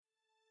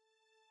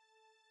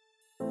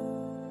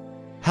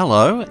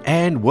Hello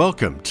and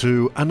welcome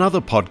to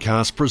another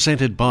podcast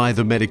presented by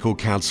the Medical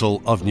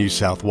Council of New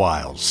South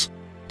Wales.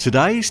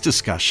 Today's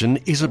discussion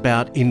is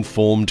about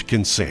informed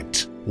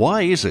consent.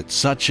 Why is it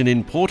such an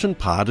important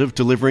part of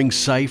delivering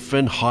safe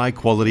and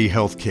high-quality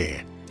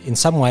healthcare? In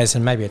some ways,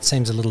 and maybe it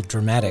seems a little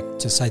dramatic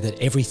to say that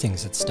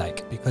everything's at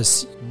stake,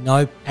 because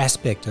no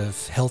aspect of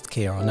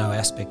healthcare or no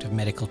aspect of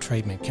medical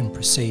treatment can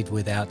proceed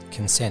without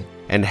consent.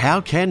 And how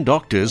can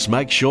doctors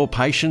make sure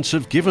patients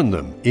have given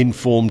them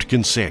informed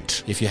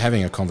consent? If you're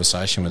having a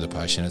conversation with a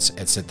patient,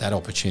 it's at that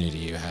opportunity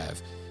you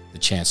have the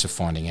chance of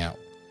finding out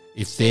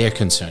if they're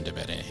concerned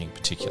about anything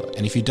particular.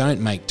 And if you don't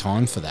make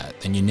time for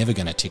that, then you're never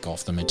going to tick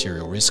off the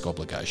material risk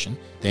obligation.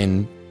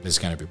 Then there's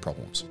going to be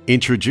problems.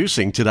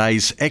 Introducing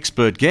today's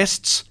expert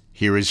guests,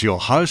 here is your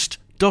host,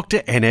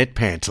 Dr. Annette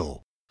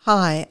Pantel.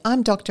 Hi,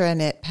 I'm Dr.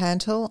 Annette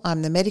Pantel.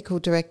 I'm the Medical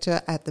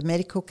Director at the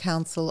Medical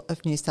Council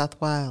of New South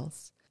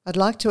Wales. I'd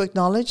like to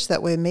acknowledge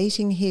that we're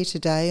meeting here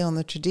today on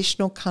the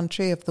traditional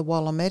country of the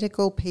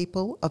Wallumedegal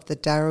people of the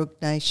Darug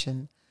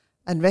Nation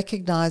and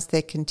recognise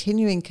their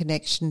continuing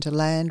connection to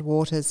land,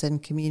 waters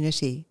and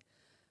community.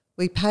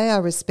 We pay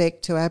our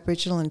respect to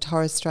Aboriginal and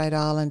Torres Strait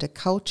Islander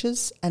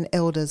cultures and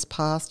elders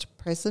past,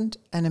 present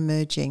and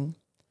emerging.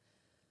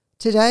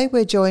 Today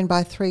we're joined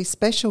by three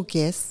special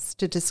guests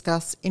to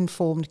discuss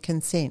informed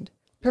consent.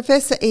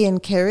 Professor Ian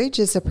Kerridge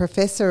is a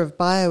Professor of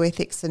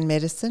Bioethics and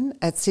Medicine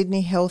at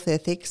Sydney Health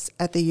Ethics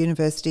at the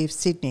University of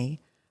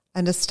Sydney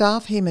and a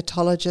staff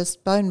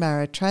haematologist, bone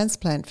marrow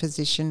transplant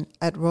physician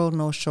at Royal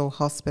North Shore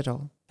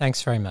Hospital.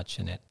 Thanks very much,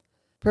 Annette.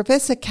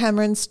 Professor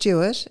Cameron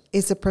Stewart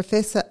is a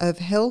Professor of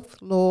Health,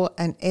 Law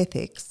and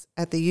Ethics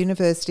at the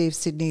University of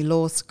Sydney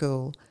Law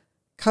School,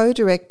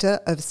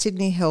 Co-Director of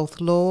Sydney Health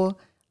Law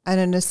and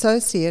an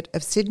Associate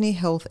of Sydney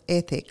Health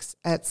Ethics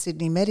at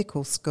Sydney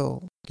Medical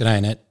School. G'day,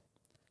 Annette.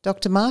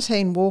 Dr.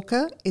 Martine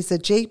Walker is a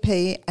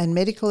GP and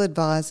medical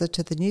advisor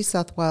to the New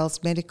South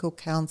Wales Medical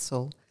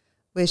Council,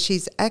 where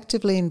she's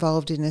actively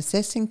involved in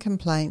assessing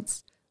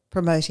complaints,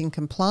 promoting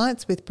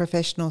compliance with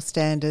professional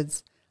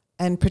standards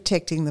and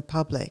protecting the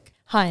public.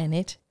 Hi,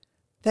 Annette.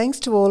 Thanks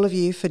to all of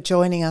you for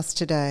joining us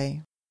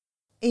today.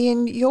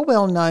 Ian, you're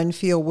well known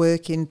for your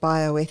work in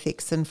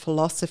bioethics and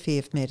philosophy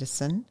of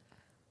medicine.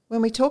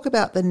 When we talk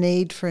about the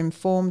need for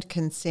informed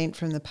consent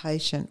from the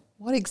patient,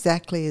 what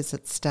exactly is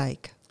at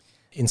stake?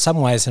 In some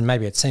ways, and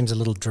maybe it seems a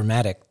little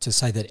dramatic to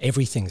say that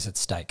everything's at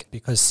stake,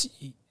 because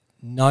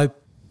no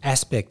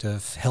aspect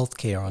of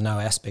healthcare or no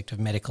aspect of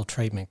medical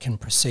treatment can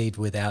proceed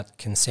without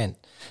consent.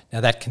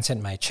 Now, that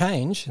consent may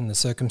change in the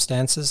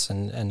circumstances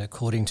and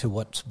according to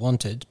what's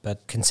wanted,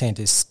 but consent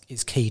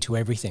is key to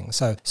everything.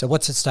 So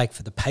what's at stake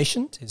for the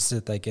patient is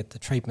that they get the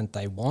treatment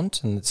they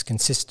want and it's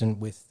consistent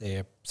with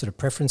their sort of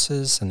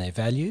preferences and their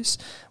values.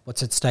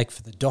 What's at stake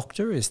for the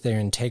doctor is their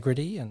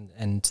integrity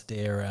and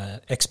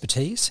their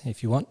expertise,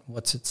 if you want.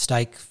 What's at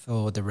stake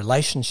for the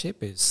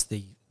relationship is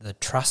the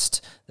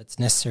trust that's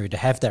necessary to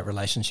have that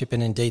relationship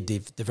and indeed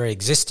the very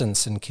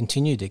existence and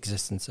continued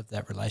existence of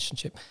that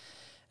relationship.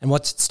 And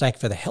what's at stake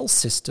for the health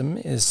system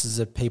is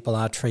that people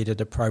are treated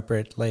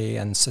appropriately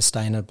and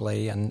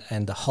sustainably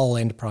and the whole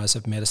enterprise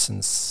of medicine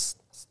is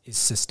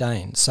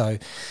sustained. So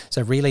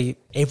really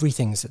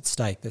everything's at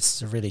stake. This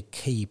is a really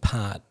key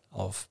part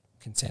of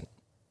consent.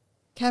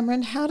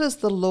 Cameron, how does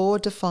the law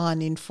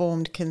define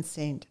informed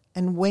consent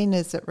and when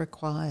is it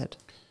required?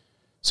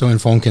 So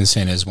informed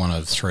consent is one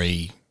of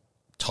three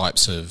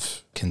types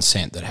of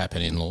consent that happen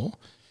in law,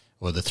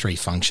 or the three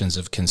functions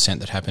of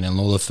consent that happen in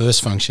law. The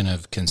first function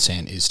of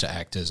consent is to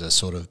act as a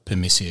sort of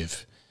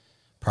permissive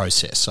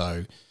process.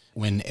 So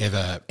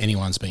whenever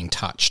anyone's being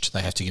touched,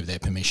 they have to give their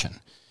permission,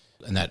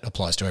 and that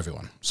applies to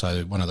everyone.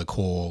 So one of the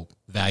core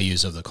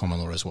values of the common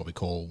law is what we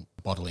call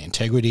bodily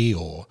integrity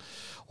or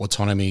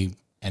autonomy,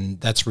 and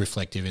that's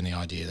reflective in the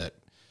idea that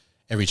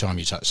every time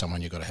you touch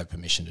someone, you've got to have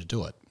permission to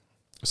do it.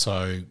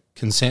 So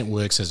consent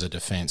works as a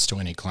defence to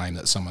any claim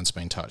that someone's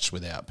been touched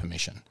without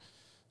permission.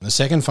 And the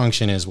second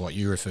function is what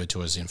you refer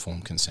to as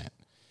informed consent.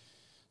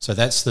 So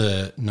that's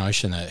the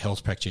notion that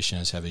health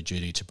practitioners have a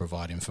duty to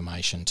provide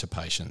information to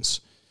patients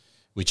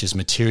which is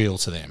material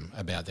to them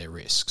about their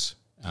risks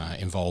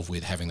involved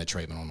with having the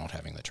treatment or not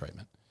having the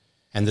treatment.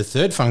 And the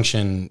third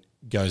function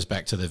goes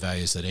back to the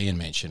values that Ian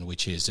mentioned,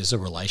 which is there's a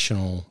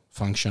relational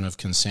function of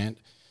consent.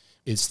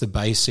 It's the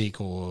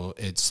basic or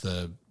it's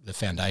the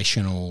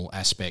foundational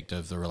aspect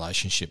of the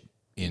relationship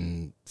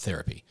in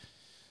therapy.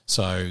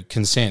 So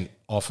consent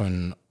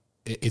often,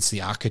 it's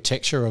the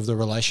architecture of the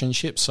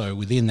relationship. So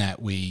within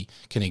that we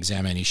can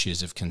examine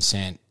issues of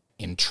consent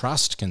in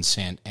trust,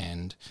 consent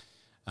and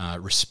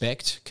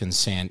respect,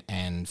 consent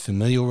and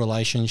familial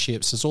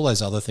relationships. There's all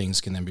those other things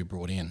can then be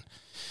brought in.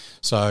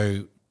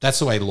 So that's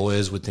the way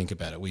lawyers would think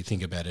about it. We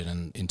think about it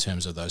in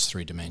terms of those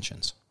three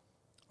dimensions.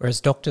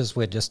 Whereas doctors,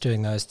 we're just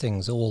doing those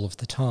things all of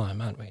the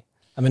time, aren't we?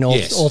 I mean,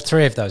 Yes. all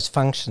three of those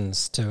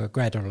functions to a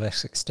greater or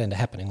less extent are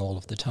happening all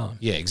of the time.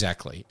 Yeah,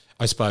 exactly.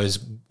 I suppose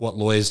what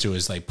lawyers do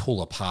is they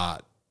pull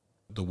apart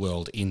the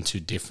world into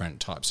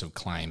different types of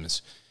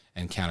claims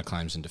and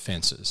counterclaims and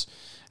defences.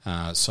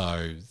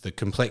 So the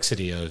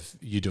complexity of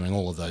you doing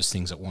all of those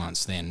things at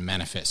once then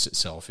manifests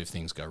itself if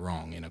things go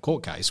wrong in a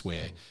court case,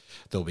 where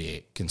there'll be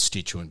a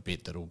constituent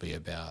bit that'll be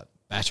about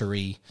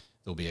battery,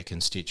 there'll be a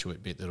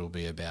constituent bit that'll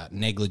be about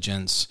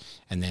negligence,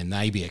 and then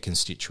maybe a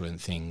constituent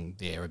thing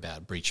there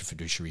about breach of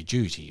fiduciary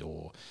duty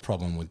or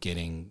problem with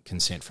getting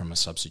consent from a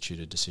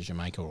substituted decision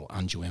maker or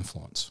undue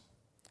influence.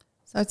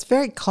 So it's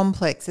very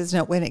complex, isn't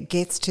it, when it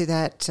gets to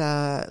that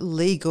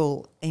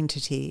legal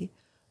entity?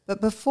 But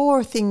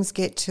before things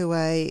get to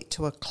a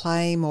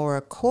claim or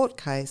a court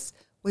case,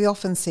 we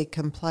often see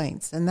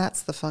complaints, and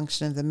that's the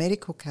function of the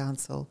medical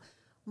counsel.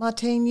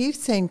 Martine, you've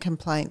seen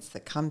complaints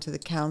that come to the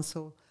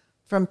council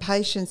from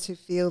patients who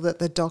feel that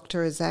the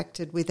doctor has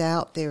acted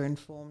without their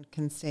informed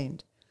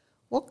consent.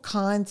 What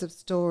kinds of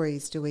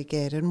stories do we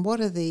get, and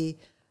what are the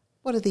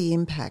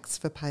impacts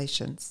for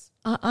patients?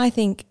 I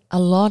think a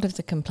lot of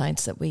the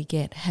complaints that we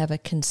get have a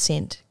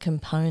consent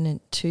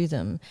component to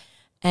them,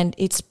 and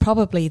it's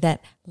probably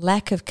that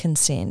lack of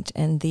consent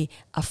and the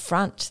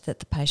affront that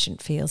the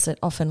patient feels that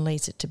often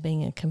leads it to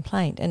being a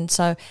complaint. And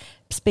so,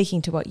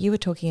 speaking to what you were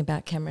talking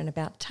about, Cameron,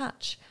 about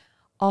touch,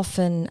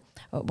 often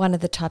one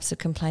of the types of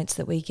complaints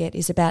that we get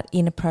is about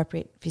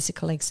inappropriate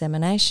physical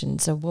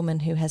examinations. A woman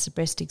who has a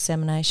breast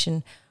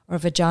examination or a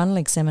vaginal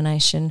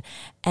examination,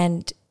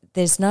 and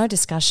there's no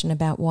discussion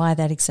about why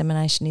that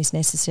examination is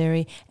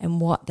necessary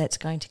and what that's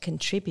going to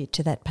contribute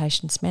to that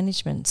patient's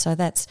management. So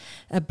that's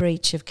a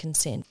breach of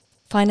consent.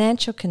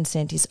 Financial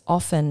consent is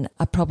often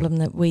a problem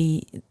that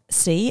we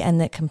see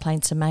and that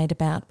complaints are made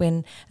about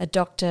when a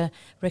doctor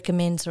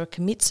recommends or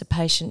commits a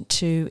patient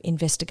to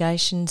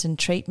investigations and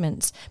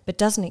treatments but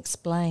doesn't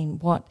explain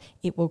what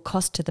it will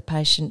cost to the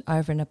patient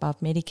over and above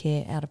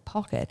Medicare out of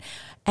pocket,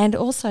 and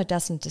also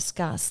doesn't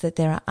discuss that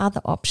there are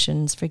other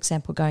options, for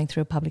example, going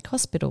through a public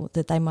hospital,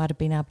 that they might have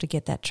been able to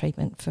get that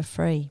treatment for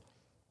free.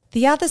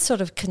 The other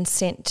sort of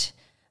consent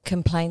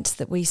complaints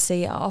that we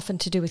see are often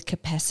to do with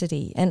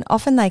capacity, and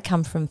often they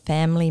come from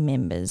family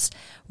members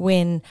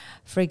when,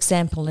 for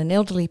example, an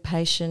elderly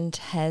patient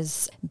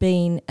has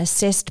been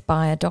assessed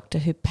by a doctor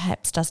who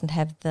perhaps doesn't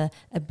have the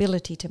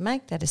ability to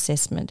make that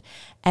assessment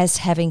as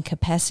having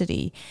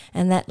capacity,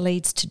 and that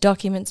leads to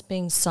documents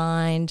being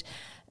signed,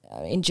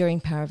 enduring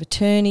power of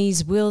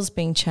attorneys, wills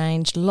being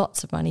changed,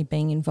 lots of money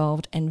being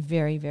involved, and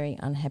very, very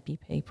unhappy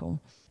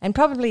people. And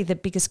probably the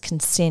biggest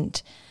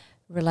consent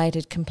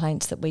related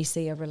complaints that we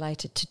see are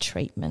related to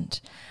treatment.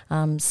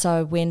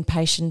 So when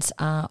patients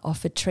are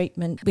offered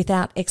treatment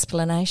without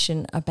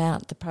explanation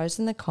about the pros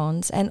and the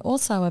cons, and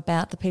also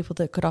about the people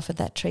that could offer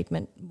that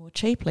treatment more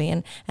cheaply.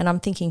 And I'm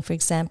thinking, for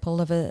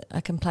example, of a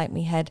complaint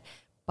we had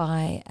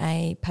by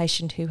a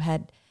patient who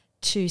had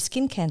 2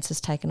 skin cancers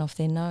taken off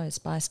their nose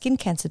by a skin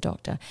cancer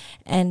doctor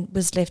and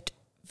was left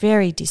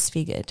very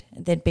disfigured.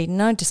 There'd been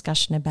no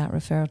discussion about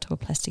referral to a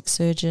plastic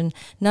surgeon,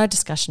 no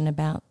discussion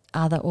about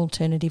other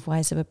alternative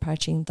ways of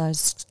approaching those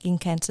skin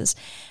cancers.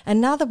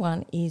 Another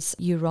one is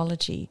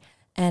urology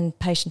and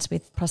patients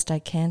with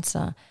prostate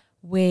cancer,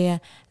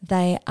 where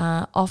they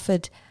are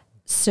offered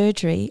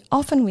surgery,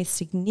 often with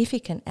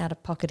significant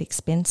out-of-pocket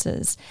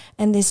expenses,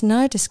 and there's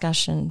no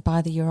discussion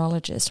by the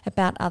urologist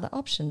about other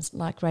options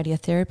like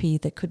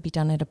radiotherapy that could be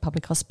done at a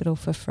public hospital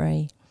for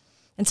free.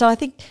 And so I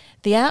think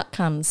the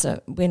outcomes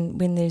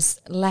when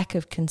there's lack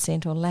of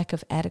consent or lack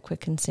of adequate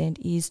consent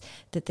is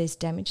that there's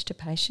damage to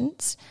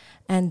patients,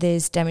 and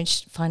there's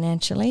damage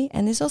financially,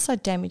 and there's also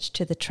damage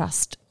to the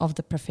trust of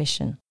the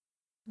profession.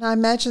 I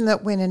imagine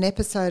that when an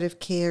episode of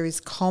care is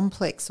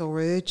complex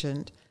or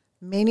urgent,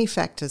 many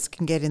factors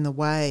can get in the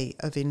way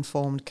of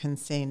informed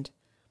consent.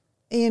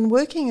 Ian,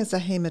 working as a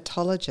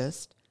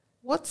haematologist,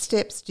 what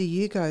steps do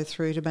you go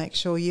through to make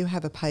sure you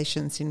have a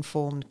patient's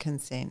informed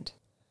consent?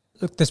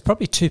 Look, there's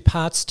probably 2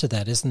 parts to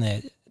that, isn't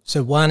there?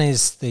 So one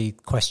is the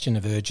question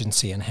of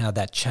urgency and how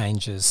that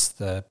changes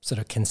the sort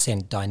of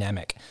consent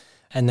dynamic.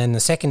 And then the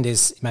second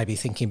is maybe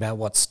thinking about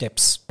what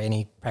steps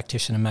any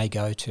practitioner may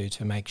go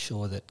to make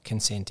sure that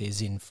consent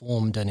is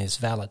informed and is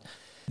valid.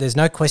 There's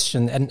no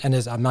question, and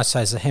as I must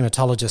say as a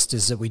haematologist,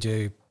 is that we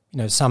do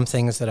some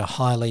things that are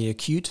highly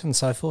acute and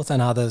so forth,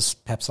 and others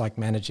perhaps like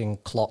managing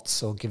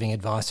clots or giving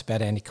advice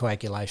about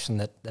anticoagulation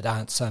that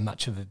aren't so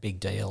much of a big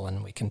deal,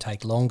 and we can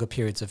take longer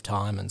periods of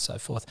time and so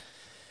forth.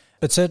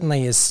 But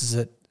certainly is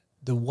that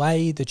the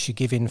way that you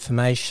give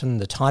information,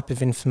 the type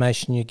of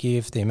information you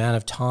give, the amount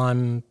of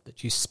time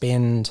that you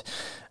spend,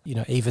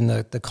 even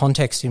the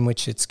context in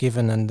which it's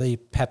given, and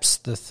perhaps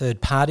the third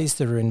parties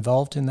that are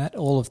involved in that,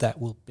 all of that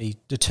will be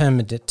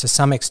determined to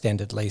some extent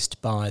at least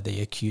by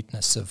the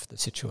acuteness of the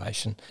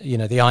situation.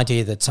 The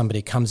idea that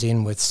somebody comes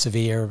in with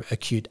severe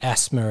acute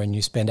asthma and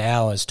you spend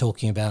hours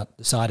talking about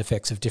the side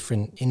effects of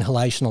different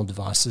inhalational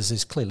devices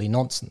is clearly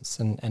nonsense,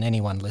 and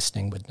anyone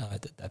listening would know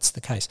that that's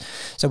the case.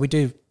 So we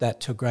do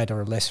that to a greater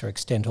or lesser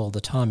extent all the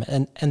time,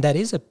 and that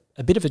is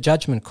a bit of a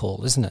judgment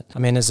call, isn't it? I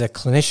mean, as a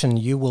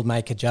clinician, you will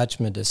make a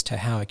judgment as to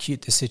how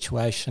acute the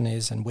situation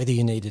is and whether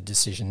you need a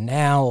decision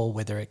now or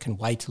whether it can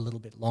wait a little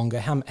bit longer,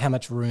 how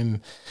much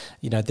room,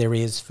 there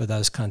is for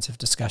those kinds of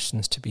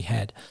discussions to be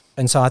had.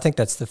 And so I think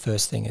that's the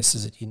first thing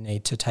is that you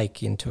need to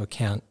take into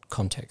account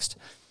context.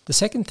 The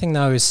second thing,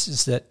 though,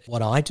 is that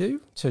what I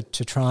do to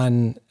try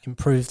and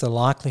improve the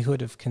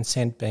likelihood of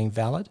consent being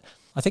valid,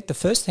 I think the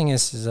first thing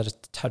is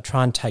that to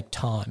try and take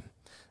time,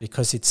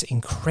 because it's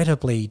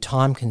incredibly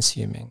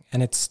time-consuming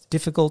and it's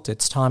difficult,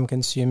 it's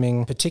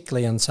time-consuming,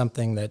 particularly on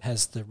something that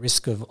has the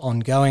risk of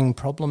ongoing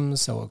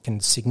problems or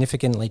can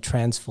significantly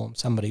transform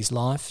somebody's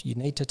life. You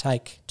need to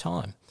take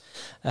time.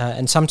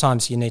 And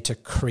sometimes you need to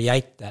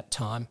create that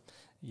time.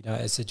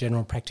 As a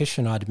general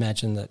practitioner, I'd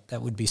imagine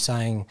that would be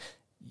saying,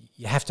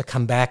 you have to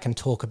come back and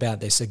talk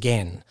about this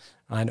again,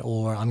 right?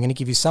 Or I'm going to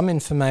give you some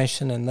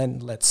information and then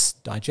let's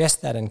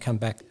digest that and come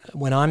back.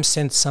 When I'm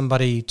sent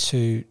somebody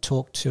to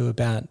talk to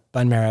about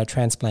bone marrow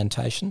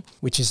transplantation,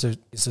 which is a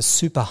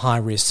super high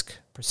risk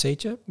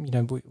procedure,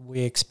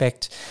 we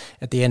expect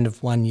at the end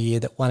of 1 year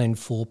that 1 in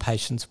 4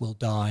 patients will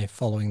die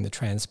following the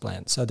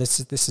transplant. So this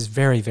is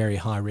very, very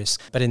high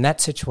risk. But in that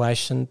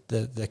situation,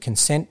 the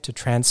consent to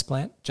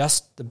transplant,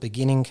 just the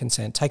beginning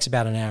consent, takes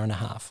about an hour and a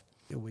half.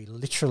 We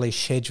literally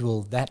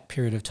schedule that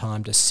period of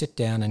time to sit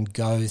down and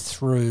go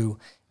through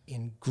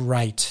in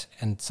great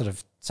and sort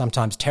of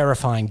sometimes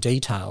terrifying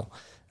detail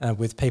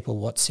with people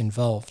what's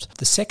involved.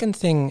 The second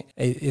thing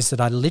is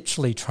that I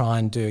literally try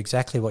and do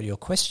exactly what your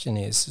question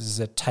is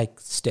that take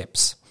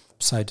steps.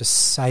 So to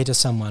say to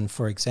someone,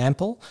 for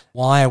example,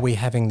 why are we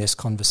having this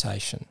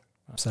conversation?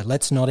 So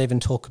let's not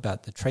even talk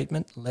about the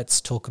treatment. Let's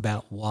talk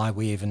about why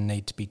we even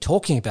need to be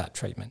talking about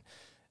treatment.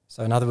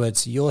 So in other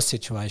words, your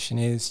situation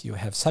is you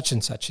have such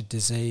and such a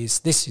disease,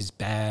 this is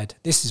bad,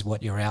 this is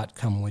what your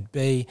outcome would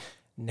be,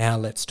 now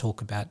let's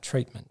talk about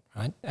treatment,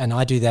 right? And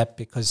I do that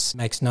because it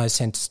makes no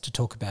sense to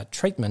talk about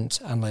treatment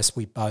unless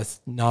we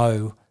both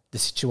know the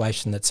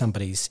situation that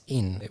somebody's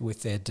in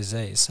with their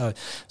disease. So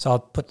I'll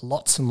put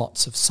lots and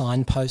lots of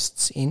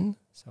signposts in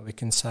so we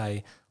can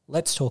say,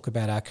 let's talk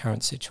about our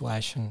current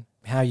situation.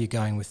 How are you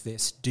going with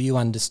this? Do you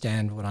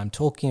understand what I'm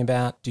talking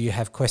about? Do you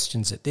have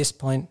questions at this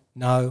point?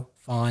 No?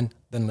 Fine,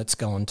 then let's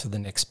go on to the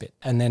next bit.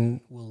 And then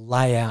we'll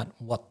lay out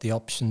what the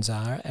options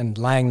are, and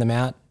laying them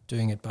out,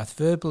 doing it both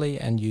verbally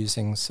and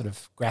using sort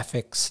of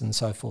graphics and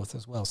so forth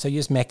as well. So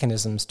use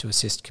mechanisms to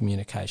assist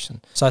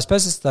communication. So I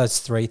suppose it's those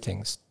three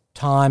things: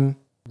 time,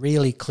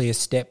 really clear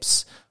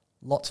steps,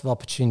 lots of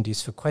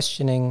opportunities for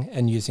questioning,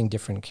 and using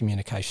different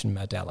communication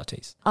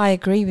modalities. I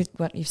agree with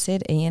what you've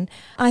said, Ian.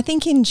 I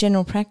think in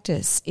general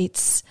practice,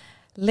 it's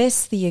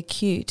less the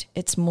acute,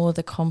 it's more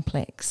the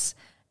complex.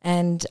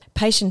 And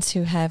patients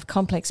who have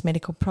complex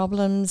medical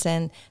problems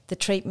and the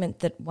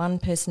treatment that one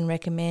person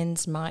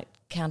recommends might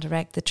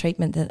counteract the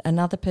treatment that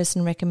another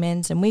person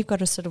recommends, and we've got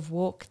to sort of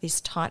walk this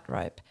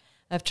tightrope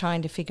of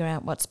trying to figure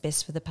out what's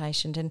best for the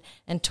patient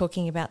and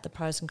talking about the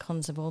pros and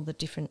cons of all the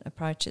different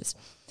approaches.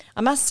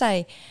 I must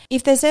say,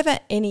 if there's ever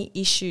any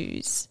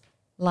issues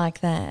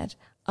like that,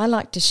 I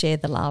like to share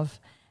the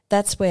love.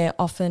 That's where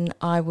often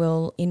I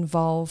will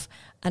involve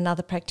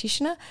another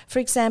practitioner. For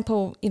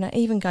example,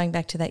 even going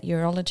back to that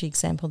urology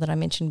example that I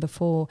mentioned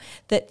before,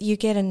 that you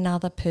get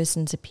another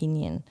person's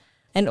opinion.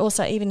 And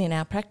also even in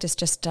our practice,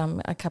 just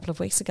a couple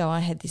of weeks ago, I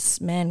had this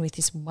man with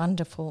this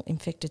wonderful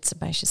infected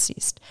sebaceous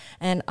cyst,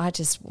 and I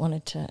just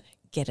wanted to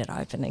get it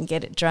open and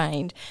get it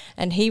drained.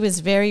 And he was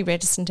very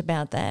reticent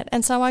about that.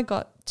 And so I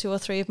got 2 or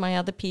 3 of my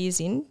other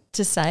peers in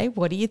to say,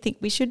 what do you think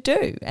we should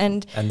do?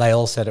 And they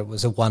all said it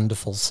was a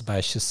wonderful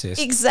sebaceous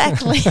cyst.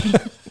 Exactly.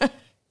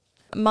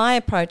 My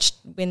approach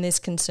when there's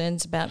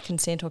concerns about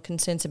consent or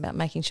concerns about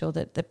making sure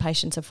that the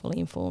patients are fully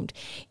informed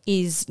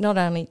is not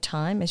only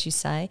time, as you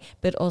say,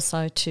 but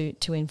also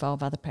to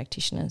involve other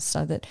practitioners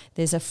so that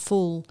there's a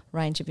full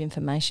range of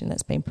information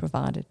that's been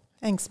provided.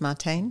 Thanks,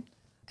 Martine.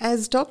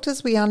 As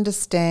doctors, we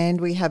understand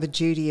we have a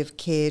duty of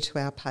care to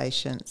our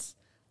patients,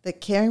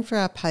 that caring for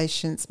our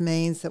patients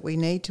means that we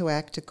need to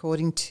act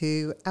according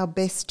to our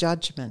best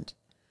judgment.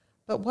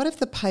 But what if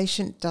the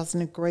patient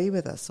doesn't agree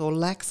with us or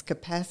lacks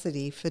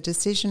capacity for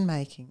decision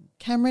making?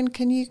 Cameron,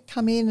 can you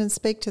come in and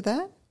speak to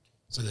that?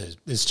 So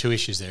there's 2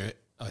 issues there,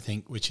 I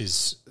think, which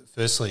is,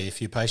 firstly,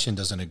 if your patient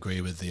doesn't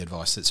agree with the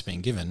advice that's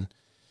been given,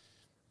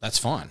 that's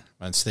fine.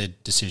 It's their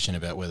decision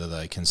about whether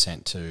they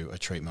consent to a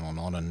treatment or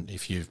not, and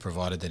if you've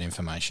provided that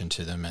information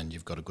to them and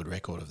you've got a good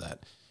record of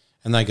that,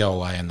 and they go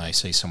away and they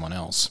see someone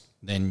else,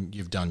 then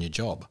you've done your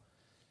job.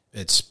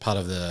 It's part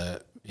of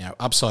the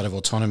upside of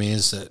autonomy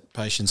is that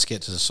patients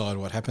get to decide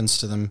what happens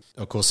to them.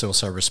 Of course, they're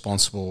also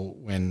responsible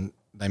when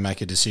they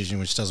make a decision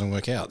which doesn't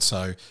work out.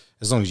 So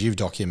as long as you've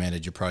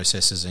documented your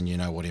processes and you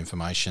know what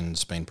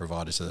information's been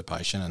provided to the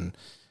patient, and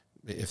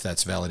if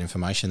that's valid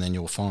information, then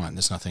you're fine.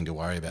 There's nothing to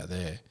worry about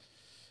there.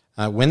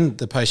 When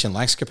the patient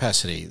lacks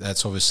capacity,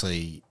 that's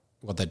obviously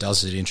what that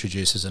does is it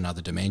introduces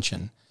another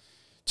dimension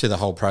to the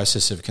whole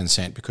process of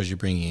consent, because you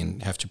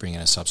have to bring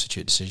in a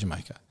substitute decision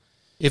maker.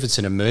 If it's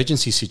an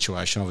emergency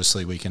situation,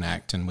 obviously we can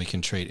act and we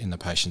can treat in the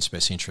patient's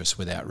best interest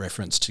without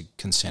reference to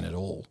consent at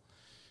all.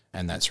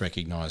 And that's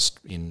recognised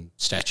in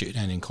statute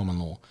and in common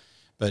law.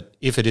 But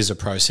if it is a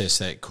process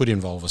that could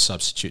involve a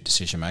substitute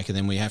decision maker,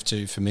 then we have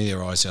to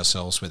familiarise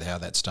ourselves with how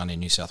that's done in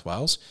New South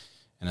Wales,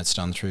 and it's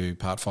done through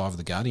Part 5 of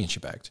the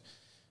Guardianship Act.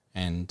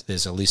 And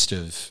there's a list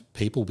of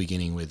people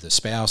beginning with the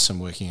spouse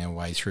and working our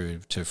way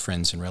through to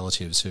friends and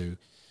relatives who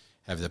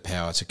have the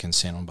power to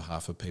consent on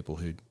behalf of people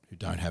who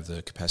don't have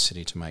the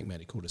capacity to make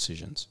medical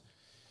decisions.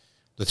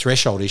 The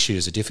threshold issue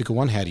is a difficult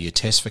one. How do you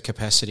test for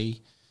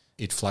capacity?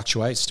 It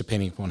fluctuates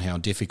depending upon how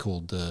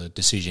difficult the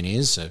decision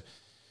is. So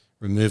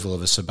removal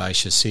of a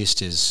sebaceous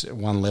cyst is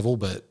one level,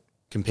 but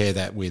compare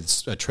that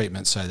with a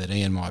treatment, say, that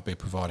Ian might be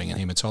providing in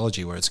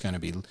haematology, where it's going to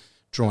be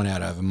drawn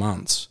out over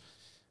months.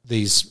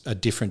 These are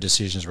different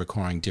decisions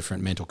requiring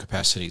different mental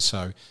capacity.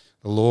 So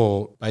the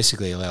law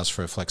basically allows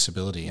for a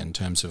flexibility in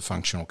terms of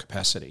functional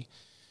capacity.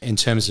 In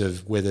terms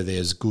of whether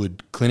there's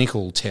good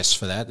clinical tests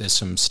for that, there's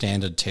some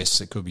standard tests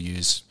that could be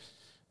used.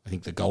 I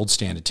think the gold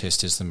standard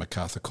test is the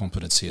MacArthur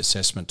Competency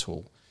Assessment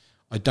Tool.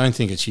 I don't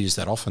think it's used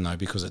that often, though,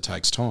 because it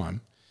takes time.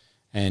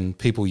 And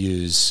people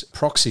use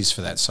proxies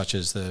for that, such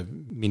as the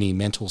mini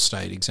mental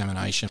state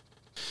examination.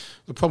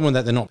 The problem with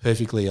that, they're not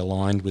perfectly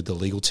aligned with the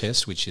legal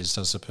test, which is,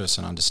 does the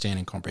person understand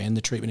and comprehend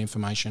the treatment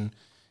information?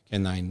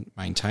 Can they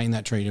maintain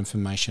that treatment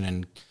information?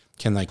 And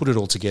can they put it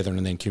all together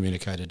and then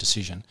communicate a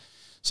decision?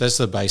 So that's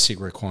the basic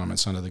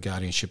requirements under the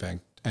Guardianship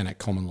Act and at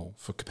common law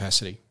for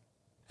capacity.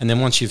 And then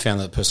once you've found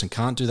that the person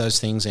can't do those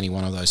things, any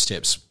one of those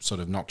steps sort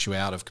of knocks you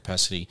out of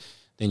capacity,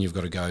 then you've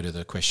got to go to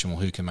the question, well,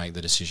 who can make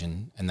the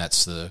decision? And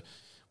that's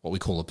what we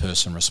call a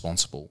person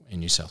responsible in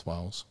New South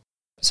Wales.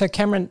 So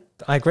Cameron,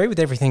 I agree with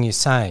everything you're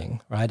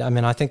saying, right? I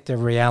mean, I think the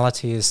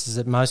reality is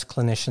that most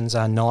clinicians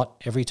are not,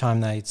 every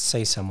time they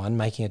see someone,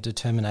 making a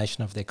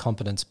determination of their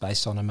competence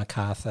based on a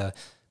MacArthur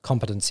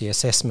competency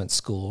assessment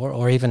score,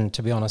 or even,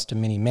 to be honest, a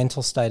mini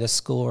mental status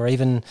score, or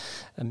even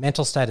a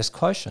mental status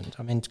quotient.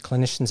 I mean,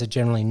 clinicians are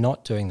generally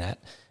not doing that.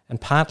 And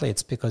partly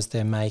it's because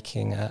they're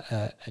making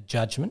a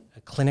judgment,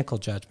 a clinical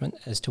judgment,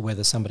 as to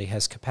whether somebody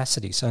has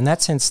capacity. So in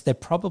that sense, they're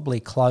probably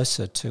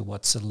closer to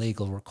what's a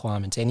legal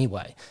requirement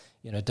anyway.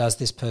 You know, does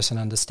this person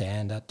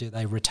understand it? Do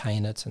they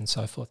retain it? And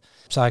so forth.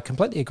 So I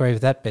completely agree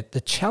with that bit.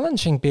 The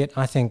challenging bit,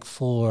 I think,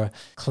 for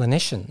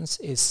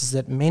clinicians is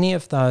that many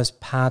of those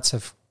parts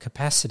of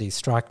capacity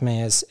strike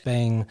me as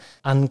being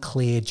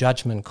unclear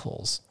judgment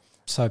calls.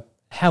 So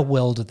how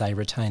well do they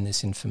retain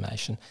this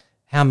information?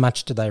 How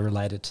much do they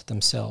relate it to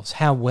themselves?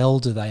 How well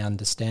do they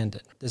understand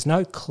it? There's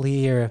no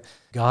clear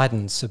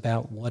guidance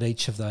about what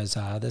each of those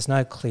are. There's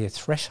no clear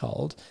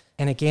threshold.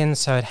 And again,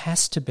 so it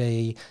has to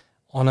be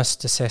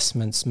honest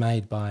assessments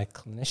made by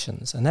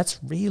clinicians. And that's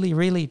really,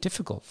 really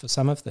difficult for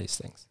some of these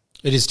things.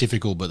 It is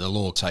difficult, but the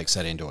law takes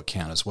that into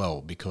account as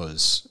well,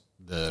 because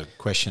the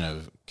question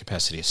of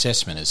capacity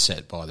assessment is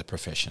set by the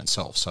profession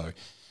itself. So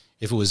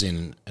if it was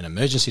in an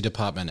emergency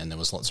department and there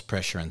was lots of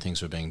pressure and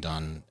things were being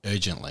done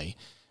urgently,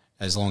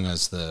 as long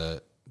as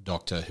the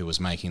doctor who was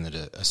making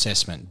the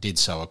assessment did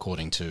so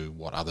according to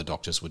what other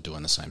doctors would do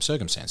in the same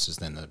circumstances,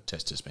 then the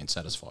test has been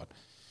satisfied.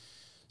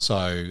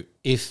 So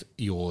if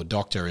your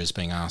doctor is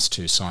being asked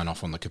to sign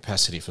off on the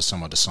capacity for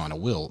someone to sign a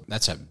will,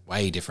 that's a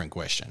way different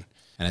question,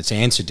 and it's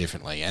answered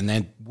differently. And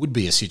that would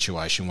be a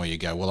situation where you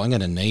go, well, I'm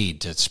going to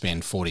need to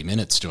spend 40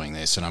 minutes doing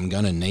this, and I'm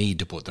going to need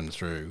to put them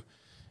through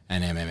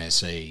an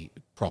MMSE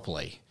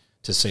properly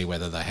to see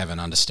whether they have an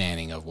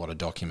understanding of what a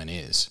document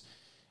is.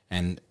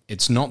 And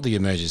it's not the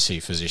emergency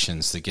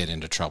physicians that get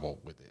into trouble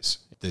with this.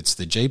 It's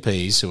the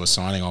GPs who are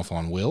signing off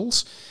on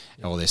wills,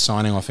 or they're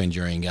signing off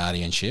enduring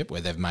guardianship,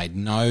 where they've made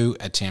no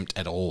attempt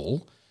at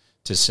all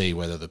to see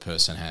whether the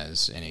person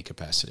has any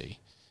capacity.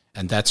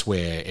 And that's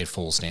where it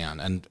falls down.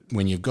 And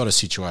when you've got a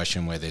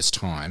situation where there's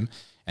time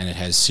and it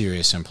has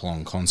serious and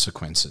prolonged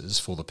consequences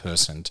for the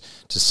person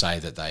to say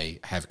that they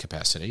have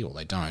capacity or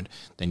they don't,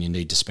 then you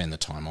need to spend the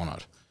time on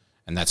it.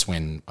 And that's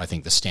when I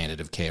think the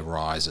standard of care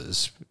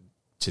rises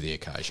to the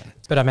occasion.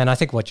 But I mean, I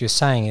think what you're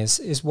saying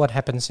is what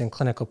happens in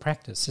clinical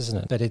practice, isn't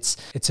it? But it's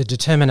a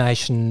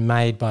determination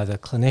made by the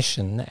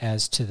clinician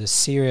as to the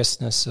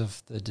seriousness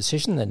of the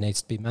decision that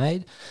needs to be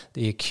made,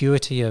 the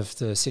acuity of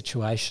the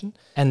situation,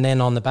 and then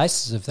on the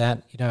basis of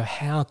that, you know,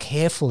 how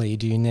carefully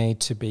do you need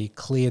to be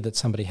clear that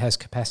somebody has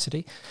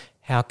capacity?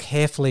 How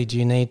carefully do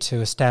you need to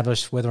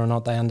establish whether or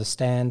not they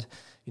understand?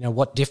 You know,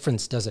 what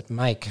difference does it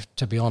make,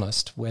 to be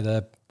honest,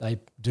 whether they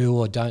do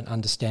or don't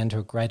understand to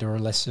a greater or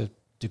lesser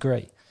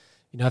degree?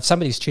 You know, if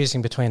somebody's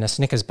choosing between a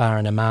Snickers bar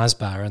and a Mars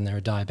bar and they're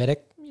a diabetic,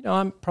 you know,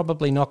 I'm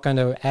probably not going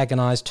to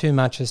agonise too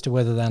much as to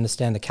whether they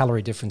understand the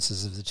calorie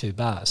differences of the two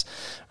bars.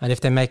 And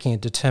if they're making a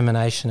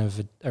determination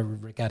of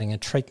regarding a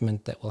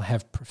treatment that will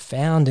have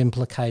profound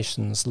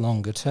implications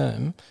longer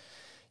term,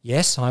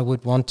 yes, I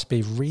would want to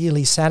be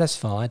really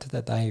satisfied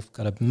that they've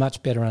got a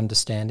much better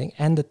understanding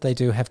and that they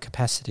do have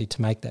capacity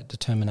to make that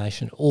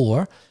determination,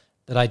 or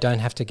that I don't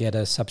have to get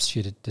a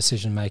substituted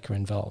decision maker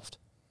involved.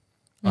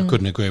 I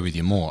couldn't agree with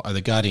you more.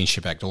 The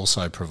Guardianship Act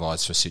also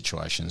provides for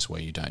situations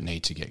where you don't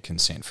need to get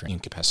consent for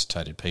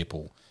incapacitated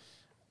people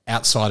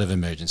outside of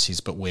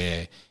emergencies, but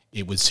where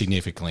it would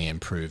significantly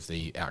improve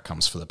the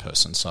outcomes for the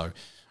person. So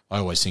I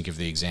always think of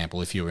the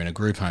example, if you're in a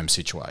group home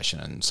situation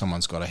and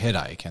someone's got a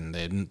headache and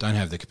they don't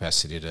have the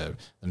capacity to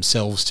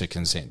themselves to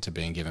consent to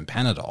being given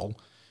Panadol,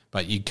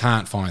 but you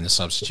can't find the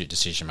substitute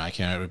decision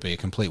maker, and it would be a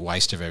complete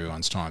waste of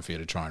everyone's time for you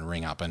to try and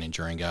ring up an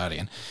enduring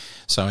guardian.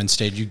 So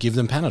instead you give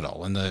them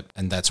Panadol,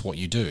 and that's what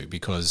you do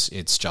because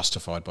it's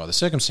justified by the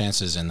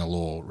circumstances and the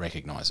law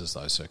recognises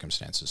those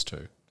circumstances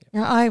too.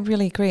 No, I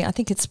really agree. I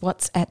think it's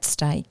what's at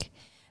stake.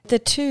 The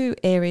two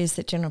areas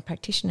that general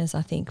practitioners,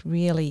 I think,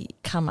 really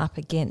come up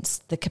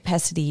against the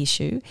capacity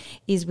issue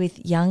is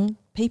with young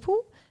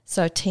people,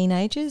 so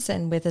teenagers,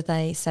 and whether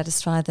they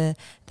satisfy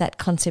that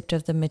concept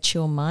of the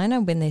mature minor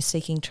when they're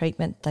seeking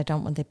treatment they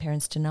don't want their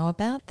parents to know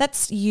about.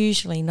 That's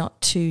usually not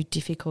too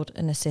difficult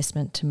an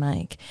assessment to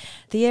make.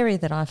 The area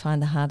that I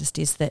find the hardest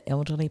is the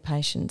elderly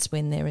patients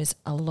when there is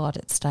a lot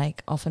at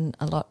stake, often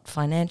a lot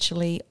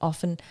financially,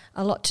 often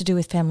a lot to do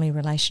with family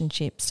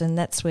relationships, and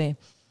that's where,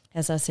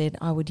 as I said,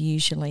 I would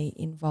usually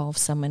involve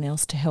someone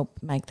else to help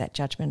make that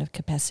judgment of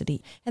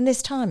capacity. And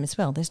there's time as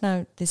well. There's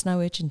no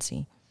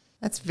urgency.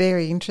 That's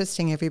very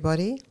interesting,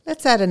 everybody.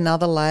 Let's add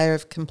another layer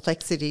of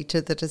complexity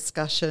to the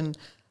discussion.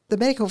 The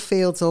medical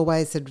field's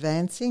always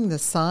advancing, the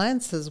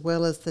science as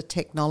well as the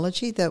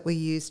technology that we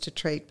use to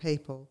treat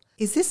people.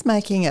 Is this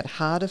making it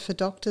harder for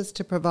doctors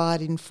to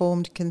provide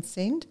informed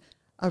consent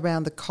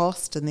around the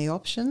cost and the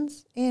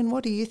options? Ian,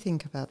 what do you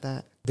think about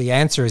that? The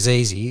answer is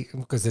easy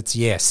because it's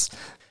yes.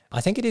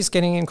 I think it is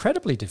getting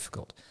incredibly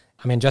difficult.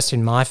 I mean, just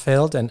in my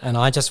field, and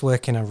I just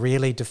work in a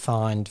really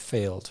defined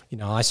field. You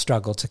know, I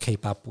struggle to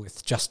keep up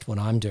with just what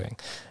I'm doing.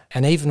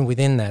 And even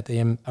within that,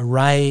 the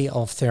array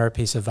of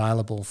therapies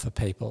available for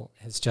people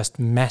has just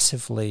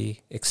massively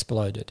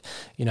exploded.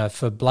 You know,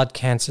 for blood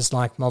cancers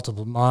like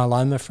multiple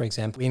myeloma, for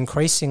example, we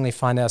increasingly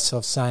find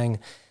ourselves saying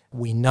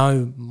we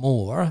know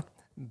more,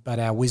 but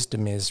our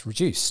wisdom is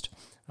reduced.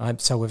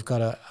 So we've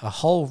got a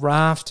whole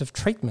raft of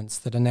treatments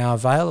that are now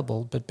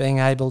available, but being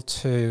able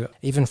to,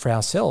 even for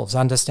ourselves,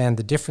 understand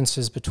the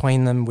differences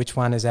between them, which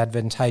one is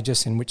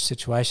advantageous in which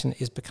situation,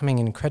 is becoming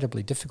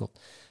incredibly difficult.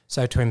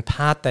 So to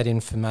impart that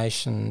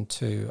information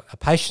to a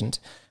patient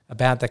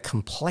about the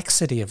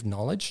complexity of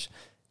knowledge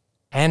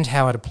and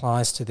how it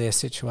applies to their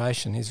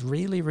situation is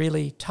really,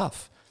 really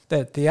tough.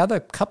 The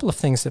other couple of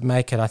things that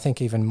make it, I think,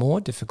 even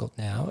more difficult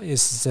now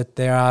is that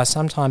there are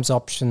sometimes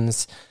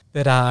options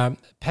that are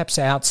perhaps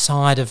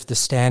outside of the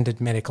standard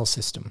medical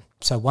system.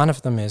 So one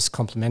of them is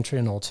complementary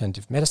and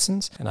alternative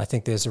medicines, and I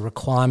think there's a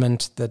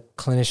requirement that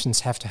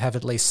clinicians have to have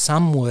at least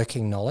some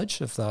working knowledge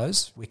of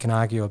those. We can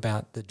argue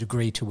about the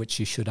degree to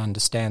which you should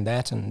understand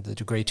that and the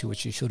degree to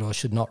which you should or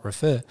should not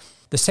refer.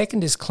 The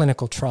second is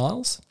clinical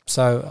trials.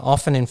 So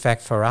often, in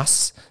fact, for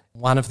us,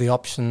 one of the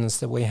options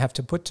that we have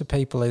to put to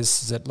people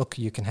is that, look,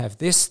 you can have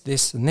this,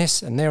 this and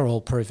this, and they're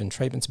all proven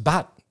treatments,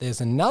 but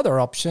there's another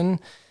option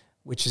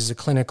which is a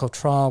clinical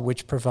trial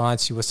which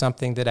provides you with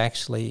something that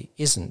actually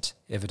isn't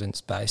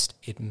evidence-based.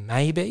 It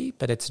may be,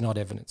 but it's not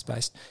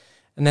evidence-based.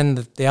 And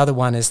then the other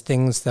one is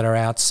things that are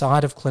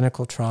outside of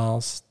clinical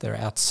trials, they're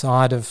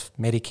outside of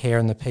Medicare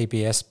and the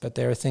PBS, but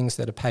there are things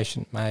that a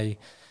patient may,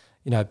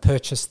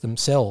 purchase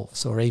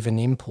themselves or even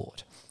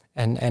import.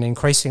 And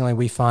increasingly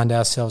we find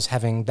ourselves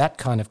having that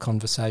kind of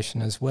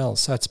conversation as well.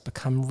 So it's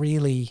become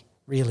really,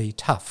 really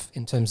tough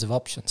in terms of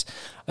options.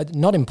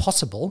 Not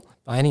impossible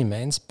by any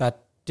means,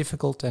 but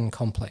difficult and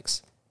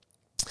complex.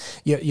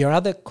 Your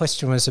other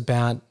question was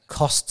about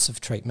costs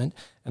of treatment,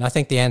 and I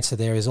think the answer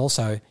there is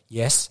also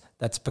yes,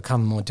 that's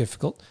become more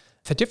difficult.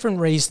 For different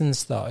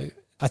reasons though,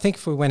 I think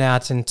if we went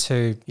out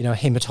into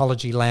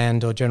haematology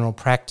land or general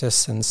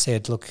practice and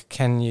said, look,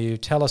 can you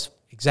tell us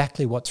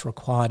exactly what's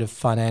required of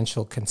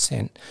financial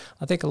consent?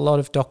 I think a lot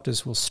of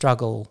doctors will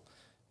struggle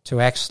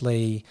to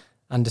actually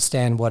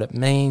understand what it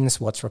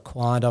means, what's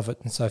required of it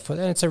and so forth.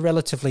 And it's a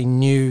relatively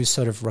new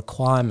sort of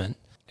requirement.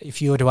 If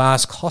you were to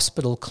ask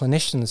hospital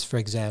clinicians, for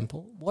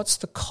example, what's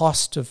the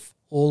cost of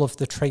all of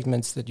the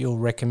treatments that you're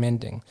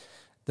recommending?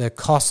 The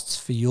costs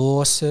for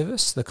your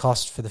service, the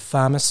cost for the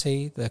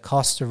pharmacy, the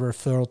cost of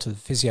referral to the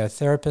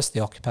physiotherapist,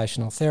 the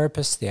occupational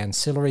therapist, the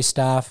ancillary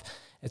staff,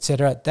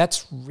 etc.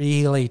 That's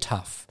really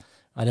tough,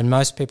 right? And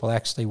most people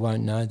actually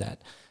won't know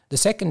that. The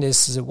second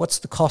is what's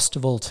the cost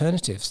of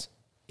alternatives?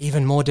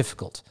 Even more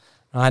difficult.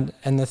 Right?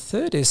 And the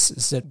third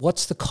is that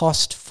what's the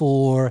cost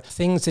for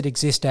things that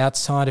exist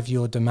outside of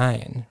your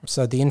domain?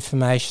 So the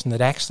information that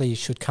actually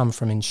should come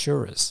from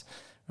insurers,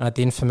 right?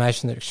 The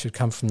information that should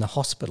come from the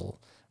hospital,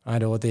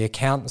 right? Or the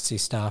accountancy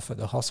staff at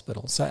the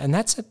hospital. So, and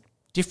that's a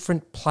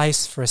different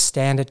place for a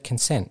standard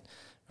consent.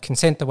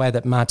 Consent, the way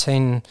that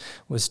Martine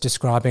was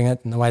describing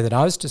it and the way that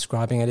I was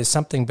describing it, is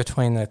something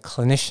between the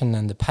clinician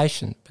and the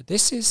patient. But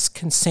this is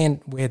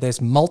consent where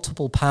there's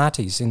multiple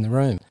parties in the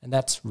room, and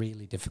that's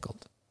really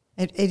difficult.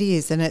 It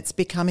is, and it's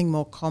becoming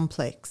more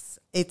complex.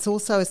 It's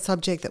also a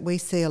subject that we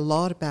see a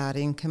lot about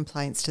in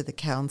complaints to the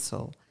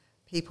council,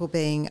 people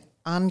being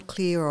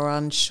unclear or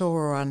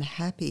unsure or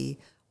unhappy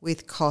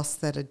with costs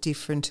that are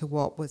different to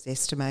what was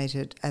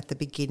estimated at the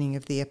beginning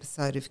of the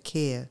episode of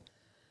care.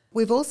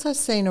 We've also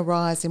seen a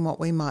rise in what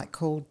we might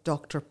call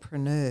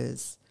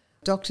doctorpreneurs,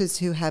 doctors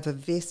who have a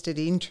vested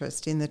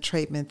interest in the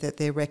treatment that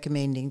they're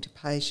recommending to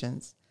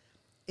patients.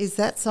 Is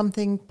that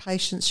something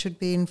patients should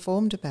be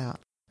informed about?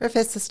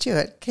 Professor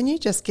Stewart, can you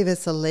just give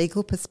us a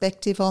legal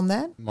perspective on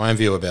that? My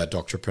view about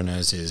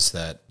doctorpreneurs is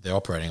that they're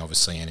operating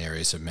obviously in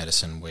areas of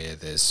medicine where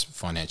there's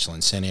financial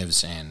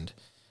incentives, and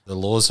the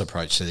law's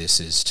approach to this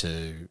is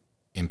to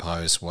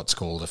impose what's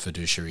called a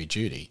fiduciary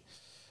duty.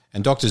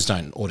 And doctors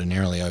don't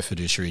ordinarily owe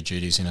fiduciary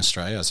duties in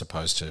Australia as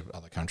opposed to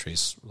other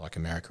countries like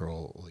America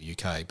or the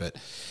UK. But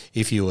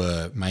if you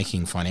were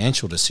making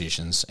financial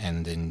decisions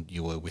and then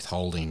you were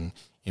withholding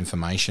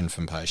information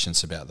from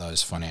patients about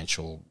those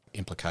financial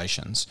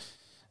implications,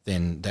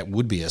 then that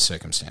would be a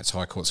circumstance.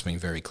 High Court's been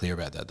very clear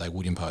about that. They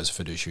would impose a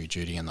fiduciary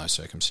duty in those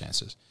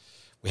circumstances.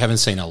 We haven't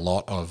seen a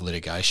lot of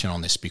litigation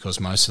on this because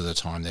most of the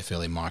time they're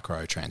fairly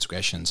micro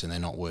transgressions and they're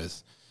not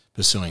worth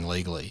pursuing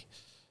legally.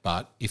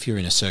 But if you're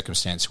in a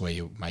circumstance where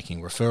you're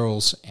making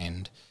referrals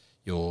and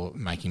you're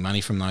making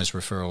money from those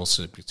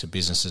referrals to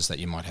businesses that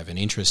you might have an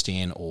interest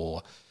in,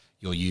 or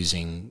you're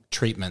using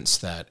treatments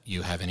that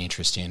you have an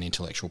interest in,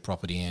 intellectual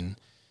property in,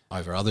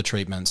 over other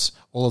treatments,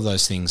 all of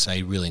those things,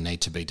 they really need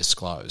to be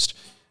disclosed.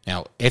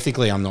 Now,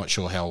 ethically, I'm not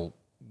sure how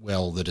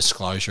well the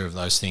disclosure of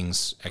those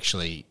things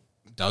actually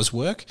does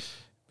work,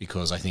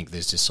 because I think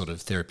there's this sort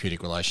of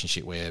therapeutic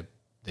relationship where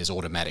there's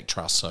automatic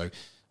trust. So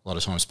a lot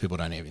of times people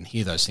don't even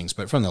hear those things.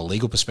 But from the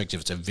legal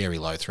perspective, it's a very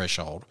low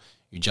threshold.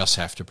 You just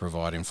have to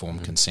provide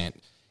informed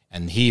consent.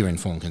 And here,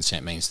 informed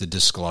consent means the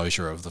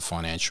disclosure of the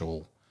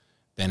financial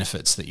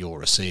benefits that you're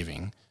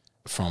receiving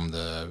from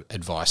the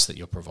advice that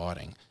you're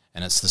providing.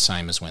 And it's the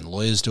same as when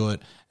lawyers do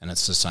it, and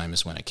it's the same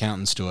as when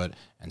accountants do it,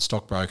 and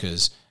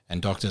stockbrokers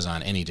and doctors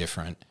aren't any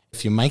different.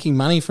 If you're making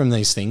money from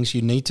these things,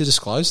 you need to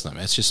disclose them.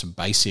 It's just a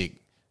basic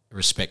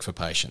respect for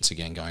patients,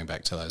 again, going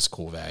back to those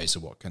core values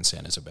of what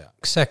consent is about.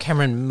 So,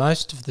 Cameron,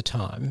 most of the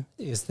time,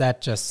 is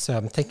that just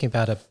thinking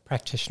about a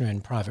practitioner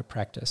in private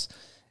practice,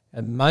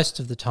 most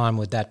of the time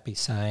would that be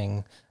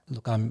saying,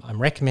 look, I'm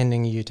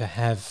recommending you to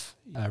have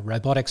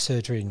robotic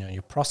surgery on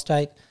your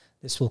prostate.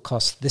 This will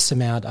cost this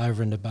amount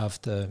over and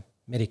above the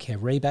Medicare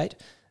rebate.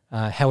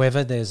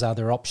 However, there's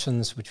other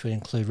options which would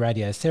include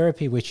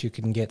radiotherapy, which you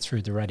can get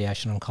through the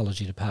radiation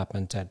oncology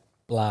department at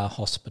blah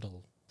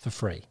hospital for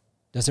free.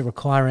 Does it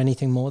require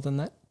anything more than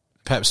that?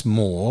 Perhaps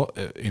more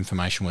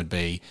information would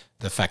be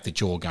the fact that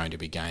you're going to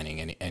be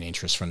gaining an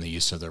interest from the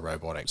use of the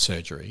robotic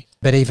surgery.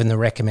 But even the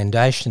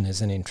recommendation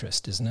is an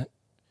interest, isn't it?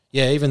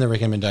 Yeah, even the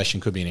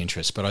recommendation could be an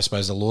interest. But I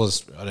suppose the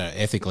laws,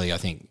 ethically, I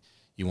think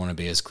you want to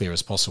be as clear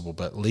as possible.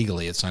 But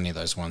legally, it's only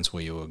those ones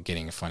where you're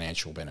getting a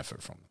financial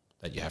benefit from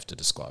that you have to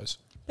disclose.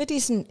 But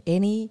isn't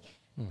any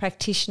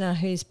practitioner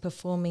who's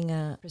performing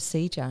a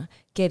procedure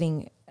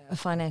getting a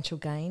financial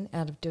gain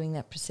out of doing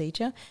that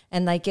procedure?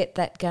 And they get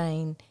that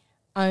gain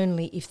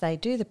only if they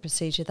do the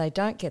procedure. They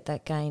don't get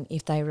that gain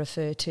if they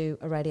refer to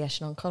a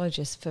radiation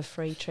oncologist for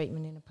free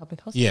treatment in a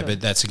public hospital. Yeah,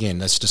 but that's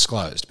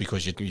disclosed,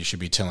 because you should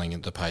be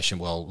telling the patient,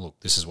 well, look,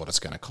 this is what it's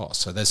going to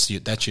cost. So that's your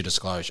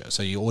disclosure.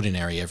 So your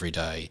ordinary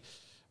everyday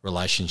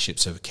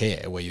relationships of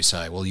care where you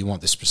say, well, you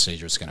want this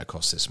procedure, it's going to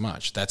cost this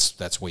much.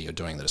 That's where you're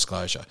doing the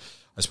disclosure.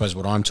 I suppose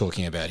what I'm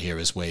talking about here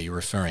is where you're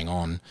referring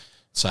on,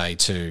 say,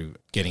 to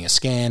getting a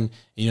scan.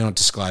 You're not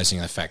disclosing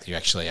the fact that you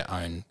actually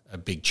own a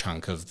big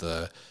chunk of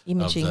the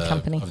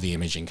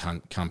imaging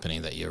company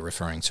that you're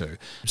referring to.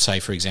 Say,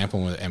 for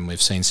example, and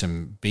we've seen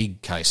some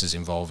big cases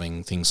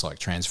involving things like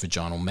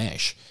transvaginal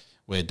mesh,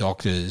 where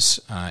doctors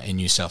in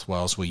New South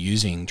Wales were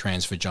using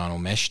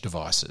transvaginal mesh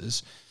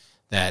devices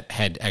that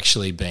had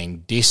actually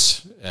been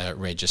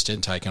dis-registered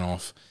and taken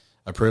off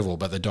approval,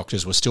 but the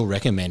doctors were still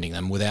recommending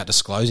them without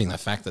disclosing the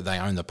fact that they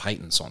own the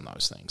patents on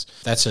those things.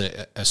 That's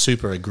a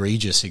super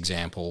egregious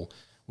example,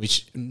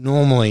 which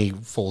normally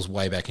falls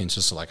way back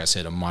into, like I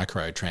said, a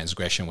micro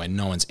transgression where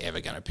no one's ever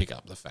going to pick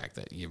up the fact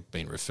that you've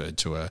been referred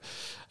to a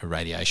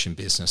radiation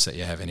business that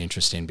you have an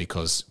interest in,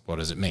 because what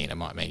does it mean? It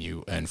might mean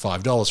you earn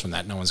 $5 from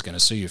that. No one's going to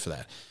sue you for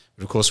that.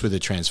 But of course, with the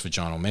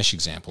transvaginal mesh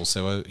examples,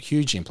 there were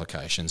huge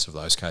implications of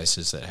those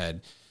cases that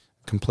had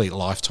complete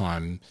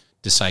lifetime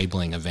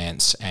disabling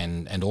events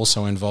and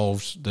also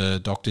involved the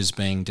doctors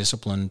being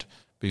disciplined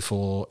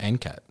before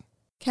NCAT.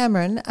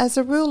 Cameron, as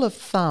a rule of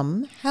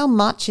thumb, how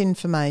much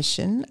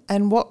information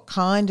and what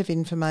kind of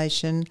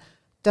information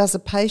does a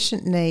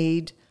patient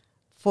need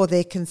for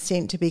their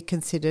consent to be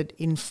considered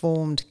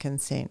informed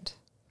consent?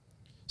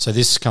 So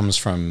this comes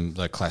from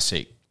the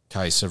classic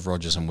case of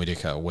Rogers and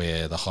Whittaker,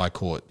 where the High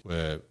Court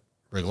were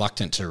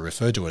reluctant to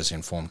refer to it as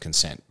informed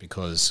consent,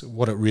 because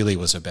what it really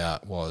was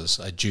about was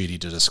a duty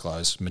to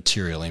disclose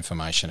material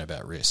information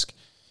about risk.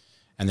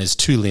 And there's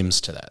two limbs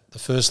to that. The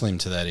first limb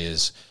to that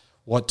is,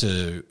 what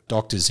do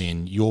doctors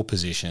in your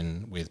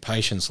position with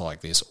patients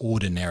like this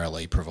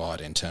ordinarily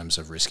provide in terms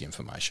of risk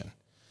information?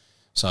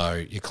 So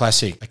your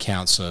classic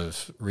accounts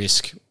of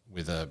risk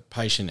with a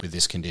patient with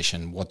this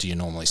condition, what do you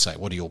normally say?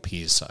 What do your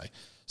peers say?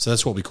 So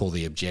that's what we call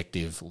the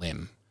objective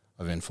limb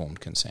of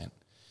informed consent.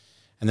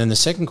 And then the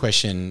second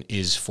question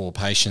is for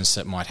patients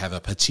that might have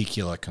a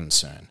particular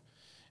concern,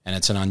 and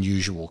it's an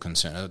unusual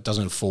concern. It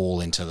doesn't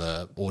fall into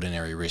the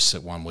ordinary risks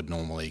that one would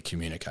normally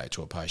communicate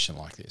to a patient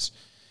like this.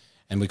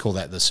 And we call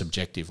that the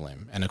subjective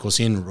limb. And of course,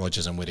 in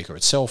Rogers and Whittaker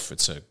itself,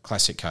 it's a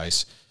classic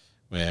case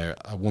where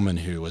a woman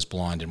who was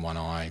blind in one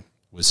eye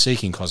was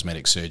seeking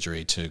cosmetic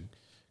surgery to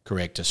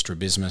correct a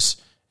strabismus,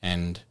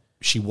 and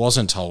she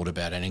wasn't told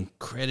about an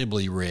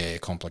incredibly rare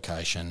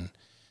complication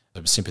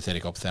of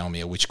sympathetic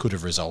ophthalmia, which could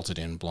have resulted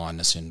in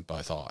blindness in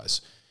both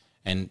eyes.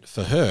 And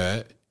for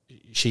her,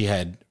 she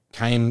had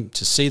came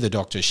to see the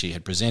doctor, she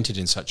had presented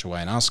in such a way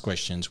and asked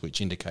questions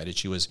which indicated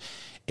she was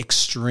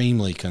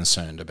extremely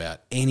concerned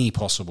about any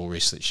possible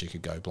risk that she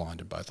could go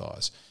blind in both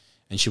eyes.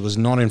 And she was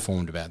not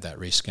informed about that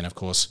risk. And of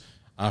course,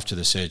 after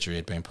the surgery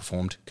had been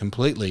performed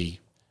completely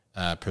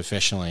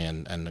professionally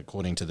and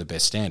according to the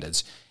best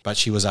standards, but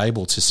she was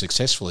able to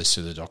successfully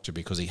sue the doctor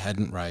because he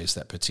hadn't raised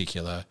that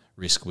particular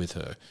risk with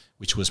her,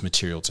 which was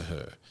material to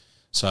her.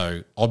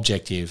 So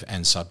objective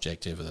and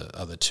subjective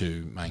are the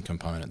two main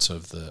components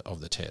of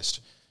the test.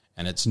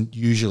 And it's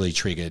usually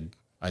triggered,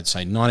 I'd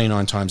say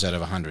 99 times out of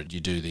 100, you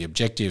do the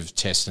objective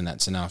test and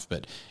that's enough,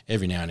 but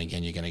every now and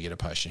again you're going to get a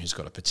patient who's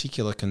got a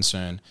particular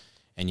concern,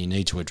 and you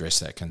need to address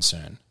that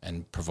concern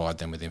and provide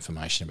them with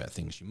information about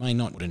things you may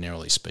not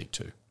ordinarily speak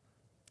to.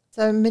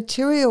 So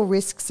material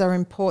risks are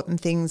important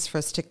things for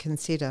us to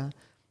consider.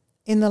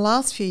 In the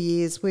last few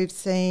years, we've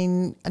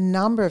seen a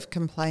number of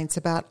complaints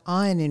about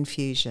iron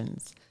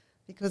infusions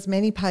because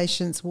many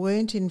patients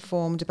weren't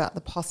informed about the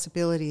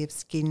possibility of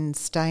skin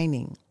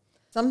staining.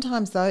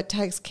 Sometimes, though, it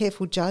takes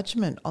careful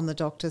judgment on the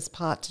doctor's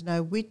part to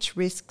know which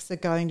risks are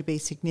going to be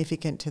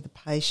significant to the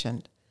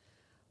patient.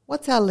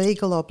 What's our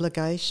legal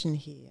obligation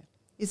here?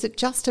 Is it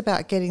just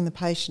about getting the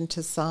patient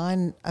to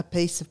sign a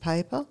piece of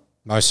paper?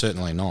 Most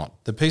certainly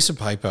not. The piece of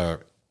paper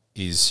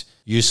is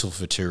useful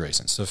for two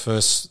reasons. The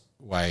first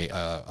way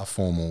a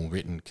formal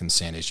written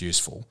consent is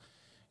useful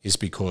is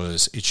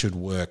because it should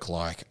work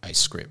like a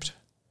script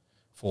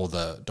for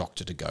the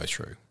doctor to go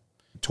through,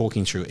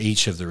 talking through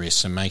each of the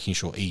risks and making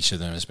sure each of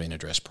them has been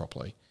addressed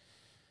properly.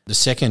 The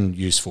second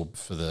useful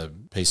for the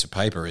piece of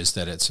paper is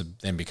that it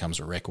then becomes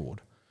a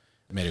record.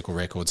 Medical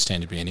records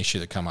tend to be an issue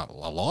that come up a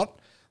lot,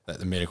 that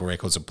the medical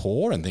records are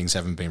poor and things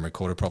haven't been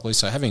recorded properly.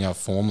 So having a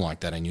form like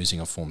that and using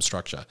a form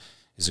structure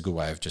is a good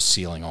way of just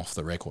sealing off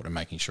the record and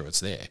making sure it's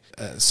there.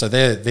 So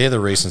they're the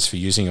reasons for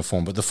using a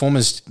form, but the form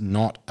is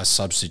not a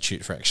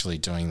substitute for actually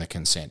doing the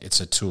consent. It's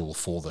a tool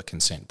for the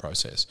consent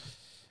process.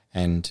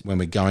 And when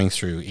we're going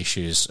through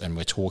issues and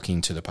we're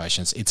talking to the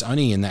patients, it's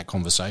only in that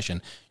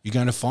conversation you're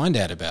going to find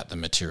out about the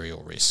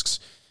material risks,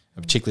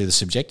 particularly the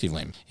subjective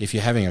limb. If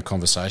you're having a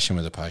conversation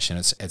with a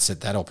patient, it's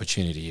at that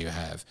opportunity you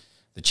have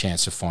the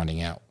chance of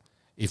finding out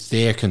if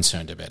they're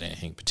concerned about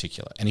anything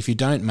particular. And if you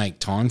don't make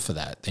time for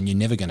that, then you're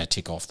never going to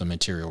tick off the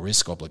material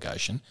risk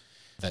obligation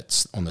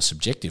that's on the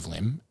subjective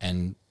limb,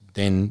 and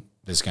then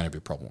there's going to be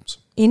problems.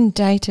 In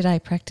day-to-day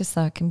practice,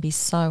 though, it can be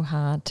so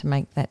hard to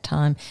make that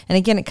time. And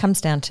again, it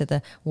comes down to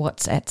the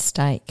what's at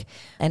stake.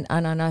 And I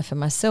know for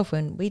myself,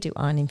 when we do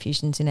iron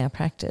infusions in our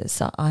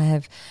practice, I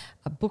have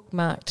a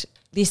bookmarked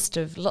list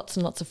of lots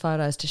and lots of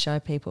photos to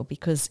show people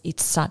because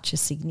it's such a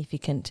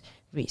significant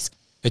risk.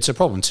 It's a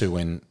problem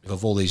too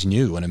of all these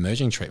new and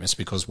emerging treatments,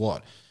 because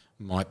what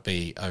might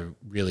be a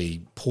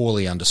really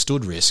poorly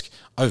understood risk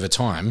over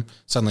time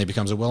suddenly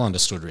becomes a well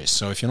understood risk.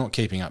 So if you're not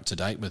keeping up to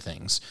date with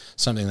things,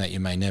 something that you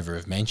may never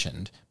have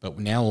mentioned, but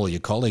now all your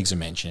colleagues are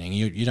mentioning,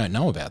 you don't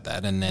know about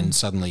that, and then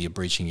suddenly you're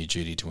breaching your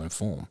duty to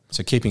inform.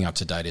 So keeping up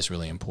to date is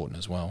really important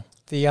as well.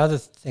 The other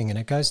thing, and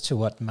it goes to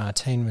what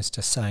Martine was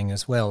just saying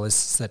as well,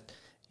 is that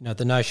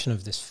the notion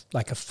of this,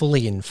 like a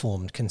fully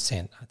informed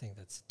consent, I think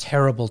that's a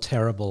terrible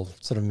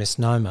sort of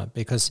misnomer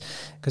because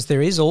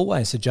there is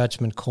always a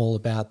judgment call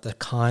about the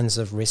kinds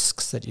of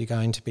risks that you're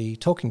going to be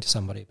talking to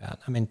somebody about.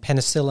 I mean,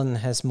 penicillin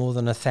has more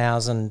than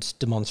 1,000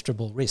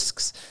 demonstrable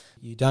risks.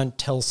 You don't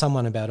tell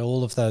someone about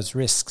all of those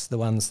risks, the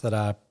ones that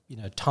are,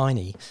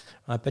 tiny,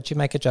 right? But you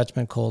make a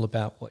judgment call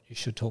about what you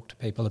should talk to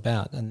people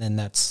about, and then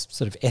that's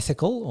sort of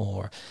ethical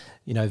or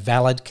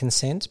valid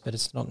consent, but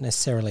it's not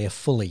necessarily a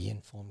fully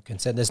informed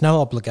consent. There's no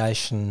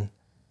obligation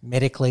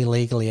medically,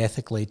 legally,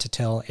 ethically to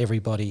tell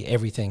everybody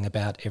everything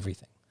about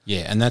everything.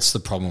 Yeah, and that's the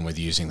problem with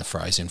using the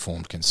phrase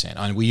informed consent.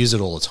 I mean, we use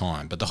it all the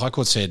time, but the High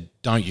Court said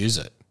don't use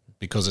it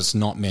because it's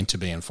not meant to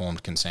be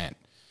informed consent.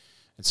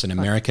 It's an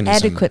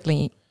Americanism.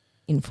 Adequately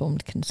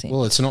informed consent.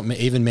 Well, it's not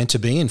even meant to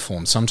be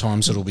informed.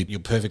 Sometimes you'll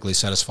perfectly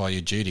satisfy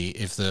your duty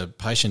if the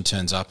patient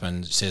turns up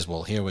and says,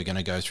 well, here we're going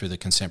to go through the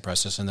consent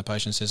process, and the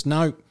patient says,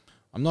 no,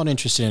 I'm not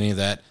interested in any of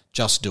that,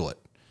 just do it.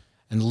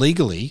 And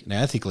legally,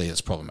 now ethically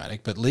it's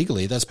problematic, but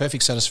legally that's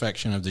perfect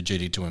satisfaction of the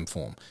duty to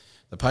inform.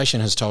 The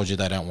patient has told you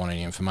they don't want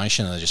any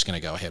information and they're just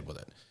going to go ahead with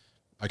it.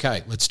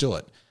 Okay, let's do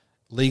it.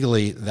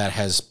 Legally, that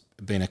has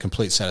been a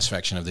complete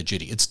satisfaction of the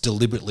duty. It's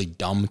deliberately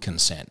dumb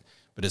consent,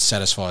 but it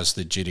satisfies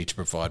the duty to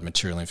provide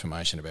material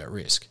information about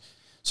risk.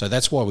 So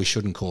that's why we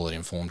shouldn't call it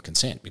informed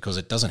consent, because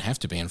it doesn't have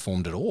to be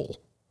informed at all.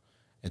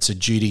 It's a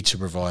duty to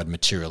provide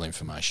material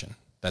information.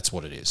 That's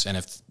what it is. And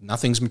if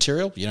nothing's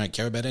material, you don't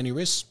care about any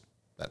risks,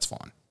 that's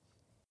fine.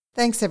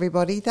 Thanks,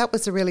 everybody. That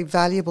was a really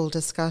valuable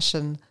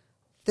discussion.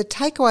 The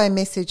takeaway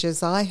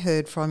messages I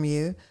heard from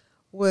you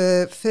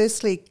were,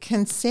 firstly,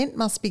 consent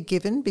must be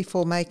given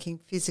before making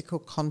physical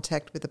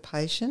contact with a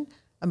patient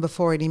and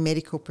before any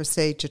medical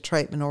procedure,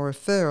 treatment or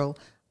referral,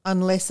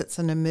 unless it's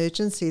an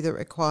emergency that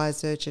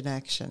requires urgent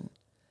action.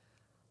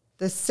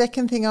 The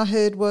second thing I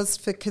heard was,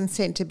 for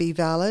consent to be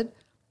valid,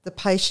 the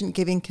patient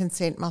giving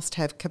consent must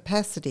have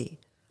capacity.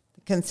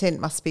 The consent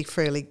must be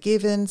freely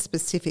given,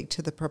 specific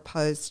to the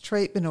proposed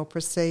treatment or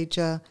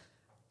procedure,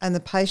 and the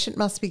patient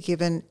must be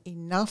given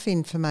enough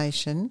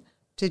information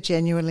to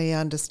genuinely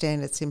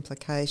understand its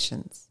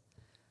implications.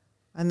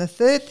 And the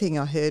third thing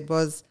I heard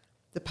was,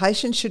 the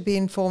patient should be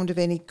informed of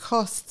any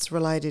costs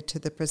related to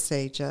the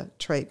procedure,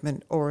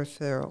 treatment or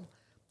referral,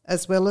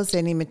 as well as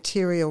any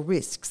material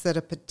risks that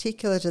are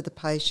particular to the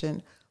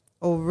patient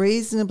or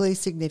reasonably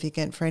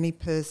significant for any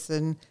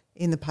person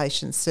in the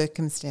patient's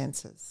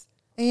circumstances.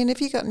 Ian,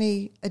 have you got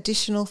any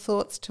additional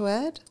thoughts to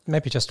add?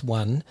 Maybe just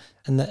one,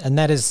 and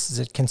that is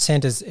that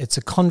consent it's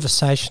a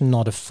conversation,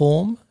 not a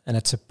form, and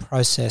it's a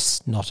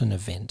process, not an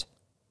event.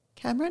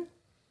 Cameron?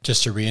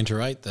 Just to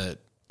reiterate that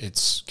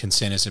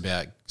consent is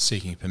about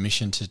seeking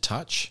permission to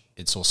touch.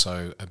 It's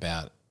also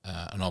about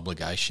an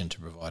obligation to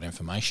provide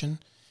information,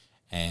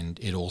 and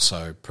it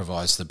also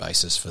provides the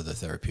basis for the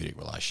therapeutic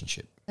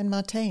relationship. And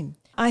Martine?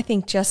 I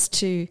think just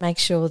to make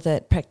sure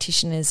that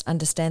practitioners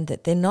understand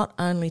that they're not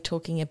only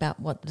talking about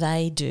what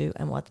they do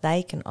and what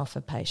they can offer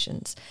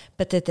patients,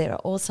 but that there are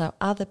also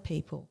other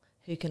people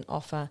who can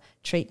offer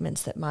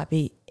treatments that might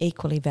be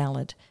equally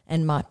valid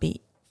and might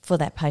be, for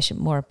that patient,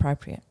 more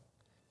appropriate.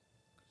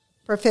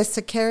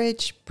 Professor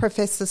Kerridge,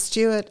 Professor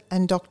Stewart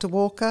and Dr.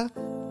 Walker,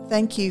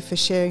 thank you for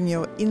sharing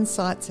your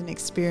insights and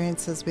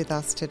experiences with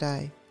us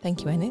today.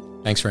 Thank you, Annette.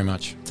 Thanks very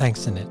much.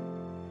 Thanks, Annette.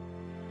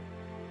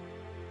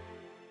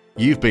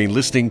 You've been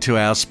listening to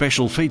our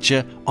special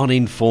feature on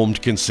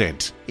informed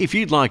consent. If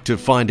you'd like to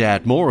find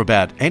out more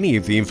about any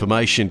of the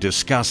information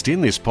discussed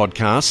in this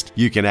podcast,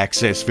 you can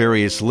access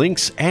various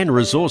links and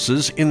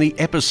resources in the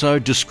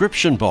episode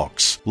description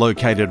box,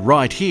 located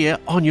right here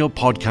on your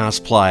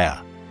podcast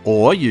player.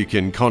 Or you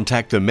can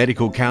contact the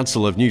Medical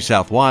Council of New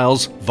South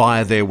Wales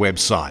via their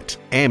website,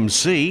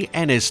 mcnsw.org.au.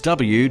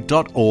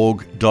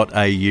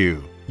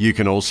 You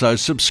can also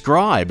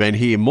subscribe and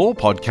hear more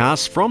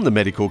podcasts from the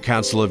Medical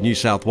Council of New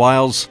South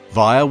Wales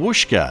via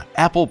Whooshkaa,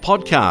 Apple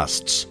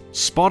Podcasts,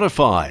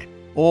 Spotify,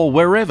 or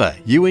wherever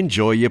you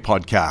enjoy your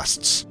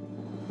podcasts.